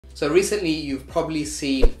So recently you've probably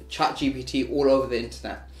seen ChatGPT all over the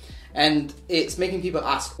internet, and it's making people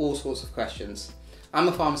ask all sorts of questions. I'm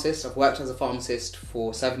a pharmacist, I've worked as a pharmacist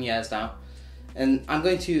for 7 years now, and I'm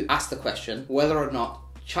going to ask the question whether or not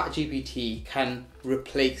ChatGPT can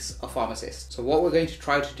replace a pharmacist. So what we're going to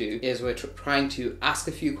try to do is we're trying to ask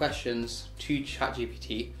a few questions to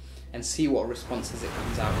ChatGPT and see what responses it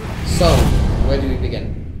comes out with. So, where do we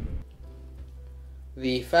begin?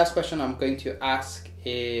 The first question I'm going to ask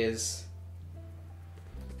is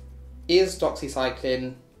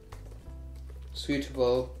doxycycline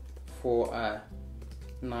suitable for a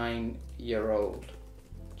 9-year-old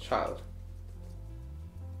child?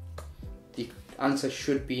 The answer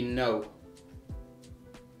should be no.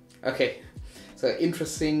 Okay, so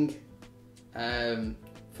interesting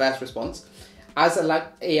first response. As an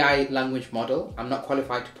AI language model, I'm not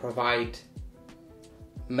qualified to provide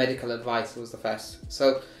medical advice, was the first.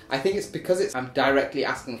 So I think it's because I'm directly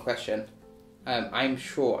asking the question, I'm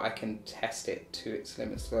sure I can test it to its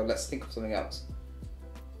limits. So let's think of something else.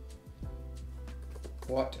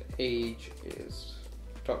 What age is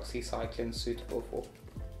doxycycline suitable for?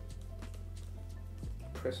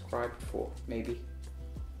 Prescribed for, maybe.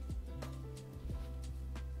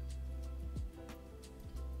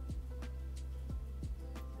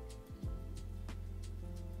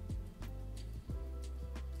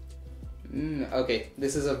 Okay,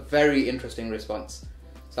 this is a very interesting response.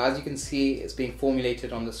 So as you can see, it's being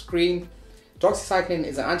formulated on the screen. Doxycycline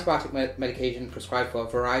is an antibiotic medication prescribed for a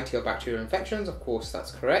variety of bacterial infections. Of course,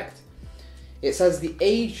 that's correct. It says the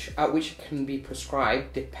age at which it can be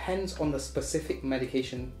prescribed depends on the specific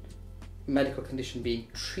medical condition being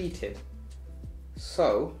treated.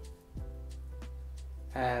 So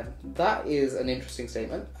that is an interesting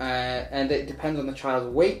statement, and it depends on the child's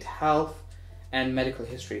weight, health, and medical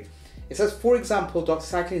history. It says, for example,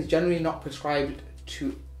 doxycycline is generally not prescribed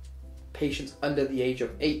to patients under the age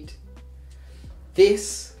of 8.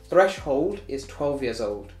 This threshold is 12 years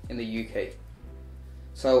old in the UK.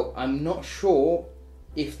 So I'm not sure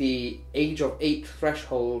if the age of 8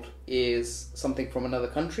 threshold is something from another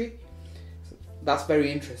country. That's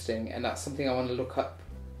very interesting, and that's something I want to look up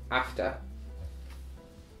after.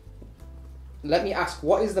 Let me ask,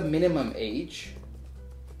 what is the minimum age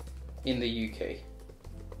in the UK?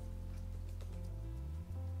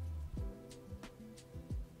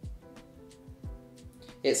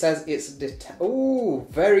 It says it's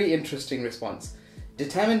very interesting response.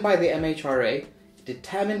 Determined by the MHRA,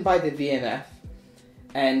 determined by the VNF,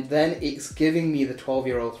 and then it's giving me the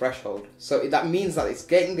 12-year-old threshold. So that means that it's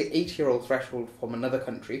getting the 8-year-old threshold from another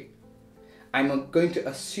country. I'm going to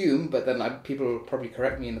assume, but then people will probably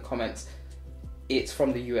correct me in the comments, it's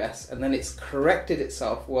from the US, and then it's corrected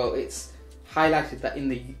itself. Well, it's highlighted that in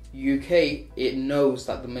the UK, it knows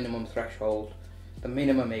that the minimum threshold, the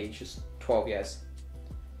minimum age is 12 years.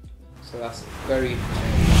 So that's very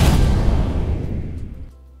interesting.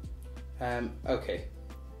 Okay.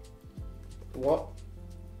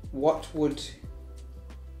 What would,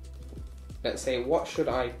 let's say, what should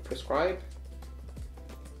I prescribe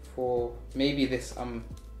for, maybe this, I'm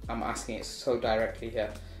asking it so directly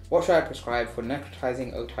here. What should I prescribe for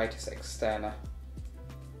necrotizing otitis externa?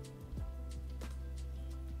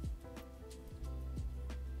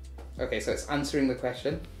 Okay, so it's answering the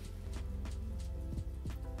question.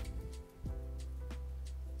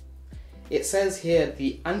 It says here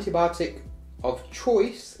the antibiotic of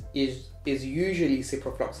choice is usually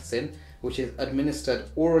ciprofloxacin, which is administered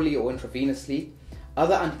orally or intravenously.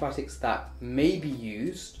 Other antibiotics that may be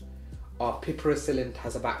used are piperacillin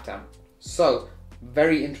tazobactam. So,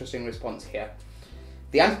 very interesting response here.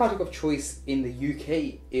 The antibiotic of choice in the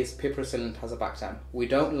UK is piperacillin tazobactam. We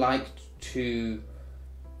don't like to,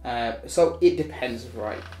 so it depends,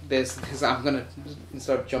 right? Because I'm gonna,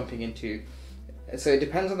 instead of jumping into, so it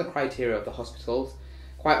depends on the criteria of the hospitals.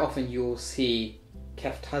 Quite often you'll see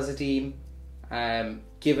ceftazidime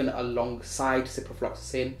given alongside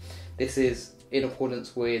ciprofloxacin. This is in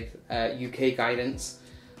accordance with UK guidance.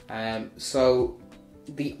 So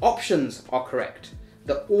the options are correct.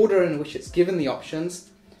 The order in which it's given the options,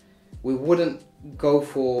 we wouldn't go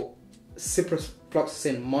for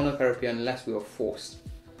ciprofloxacin monotherapy unless we were forced.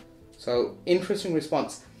 So interesting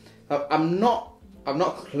response. I've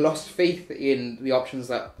not lost faith in the options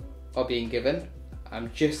that are being given.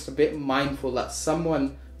 I'm just a bit mindful that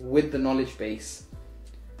someone with the knowledge base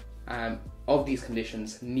of these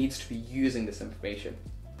conditions needs to be using this information.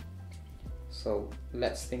 So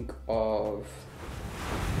let's think of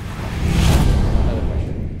another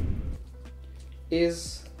question.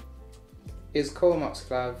 Is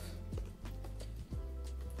Co-amoxiclav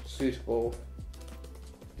suitable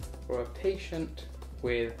for a patient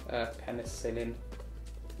with a penicillin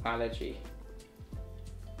allergy.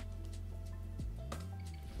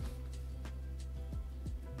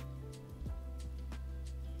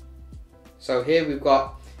 So here we've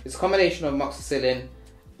got, it's a combination of amoxicillin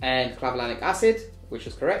and clavulanic acid, which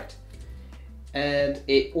is correct. And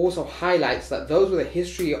it also highlights that those with a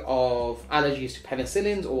history of allergies to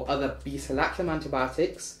penicillins or other beta-lactam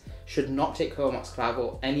antibiotics should not take Co-amoxiclav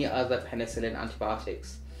or any other penicillin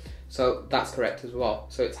antibiotics. So that's correct as well.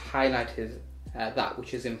 So it's highlighted that,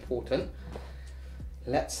 which is important.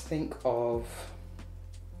 Let's think of,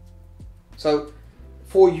 so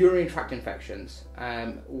for urinary tract infections,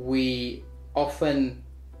 we often,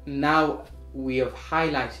 now we have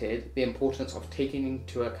highlighted the importance of taking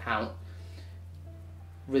into account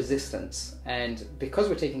resistance, and because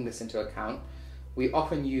we're taking this into account, we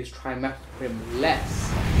often use trimethoprim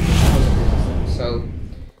less because of resistance. So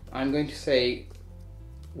I'm going to say,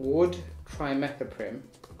 would trimethoprim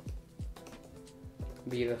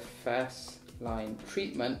be the first line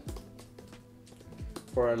treatment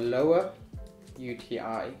for a lower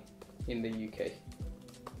UTI in the UK?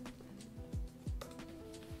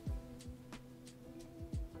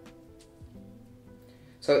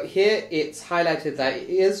 So here it's highlighted that it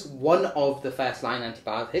is one of the first line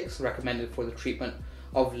antibiotics recommended for the treatment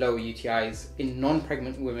of lower UTIs in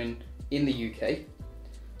non-pregnant women in the UK.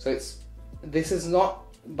 So this is not,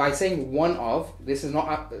 by saying one of, this is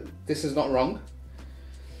not wrong.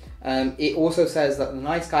 It also says that the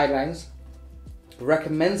NICE guidelines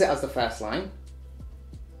recommends it as the first line.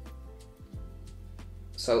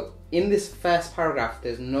 So in this first paragraph,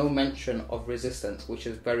 there's no mention of resistance, which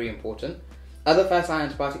is very important. Other first-line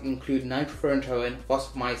antibiotics include nitrofurantoin,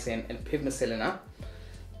 fosfomycin, and pivmecilina.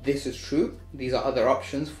 This is true. These are other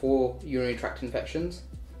options for urinary tract infections.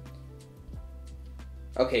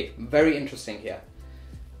 Okay, very interesting here.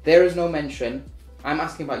 There is no mention, I'm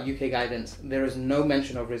asking about UK guidance, there is no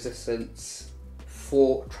mention of resistance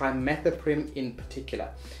for trimethoprim in particular.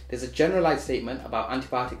 There's a generalized statement about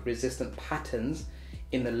antibiotic resistant patterns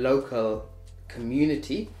in the local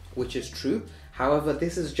community, which is true. However,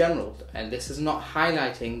 this is general, and this is not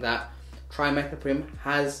highlighting that trimethoprim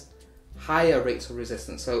has higher rates of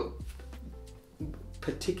resistance. So,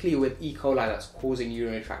 particularly with E. coli that's causing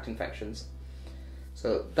urinary tract infections.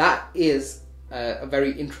 So that is a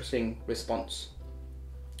very interesting response.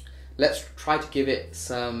 Let's try to give it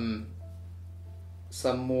some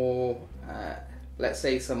more, let's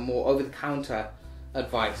say some more over-the-counter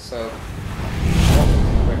advice. So, what would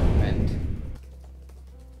you recommend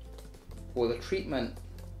for the treatment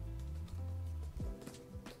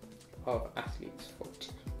of athlete's foot?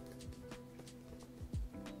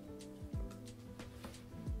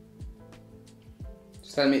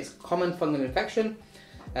 So tell me, it's a common fungal infection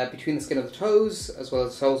between the skin of the toes as well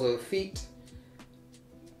as the soles of the feet.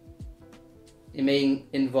 It may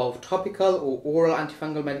involve topical or oral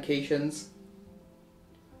antifungal medications.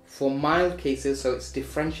 For mild cases, so it's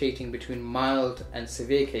differentiating between mild and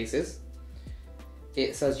severe cases,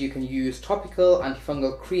 it says you can use topical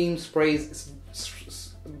antifungal creams, sprays.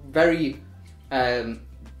 It's very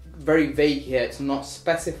vague here. It's not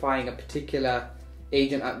specifying a particular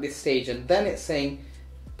agent at this stage, and then it's saying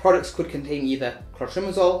products could contain either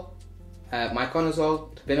clotrimazole,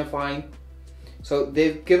 miconazole, terbinafine. So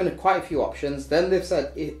they've given quite a few options. Then they've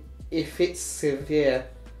said if it's severe,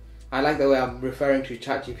 I like the way I'm referring to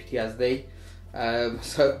ChatGPT as they.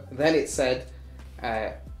 So then it said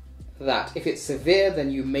that if it's severe, then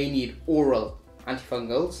you may need oral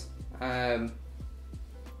antifungals.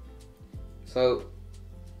 So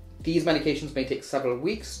these medications may take several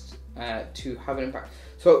weeks to have an impact.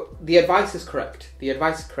 So the advice is correct. The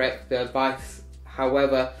advice is correct. The advice,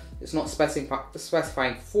 however, is not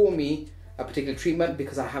specifying for me a particular treatment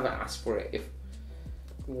because I haven't asked for it.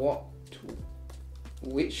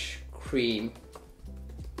 Which cream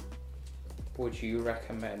would you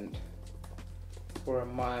recommend for a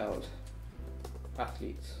mild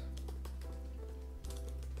athlete's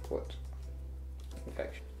foot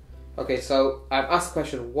infection? Okay, so I've asked the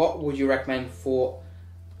question, what would you recommend for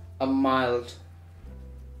a mild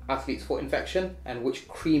athlete's foot infection, and which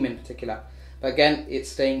cream in particular? But again, it's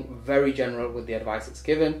staying very general with the advice it's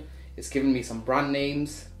given. It's given me some brand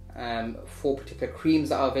names for particular creams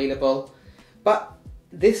that are available. But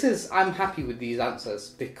I'm happy with these answers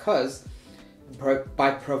because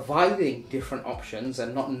by providing different options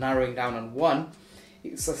and not narrowing down on one,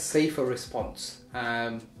 it's a safer response.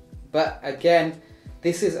 But again,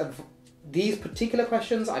 these particular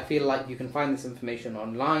questions, I feel like you can find this information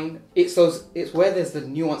online. It's where there's the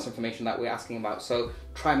nuanced information that we're asking about. So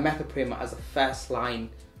trimethoprim as a first line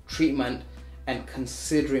treatment and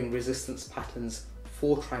considering resistance patterns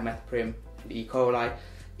for trimethoprim and E. coli,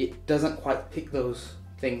 it doesn't quite pick those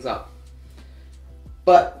things up.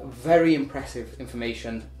 But very impressive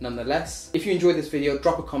information nonetheless. If you enjoyed this video,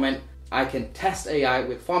 drop a comment. I can test AI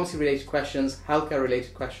with pharmacy related questions, healthcare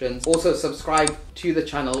related questions. Also subscribe to the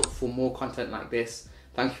channel for more content like this.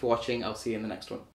 Thank you for watching. I'll see you in the next one.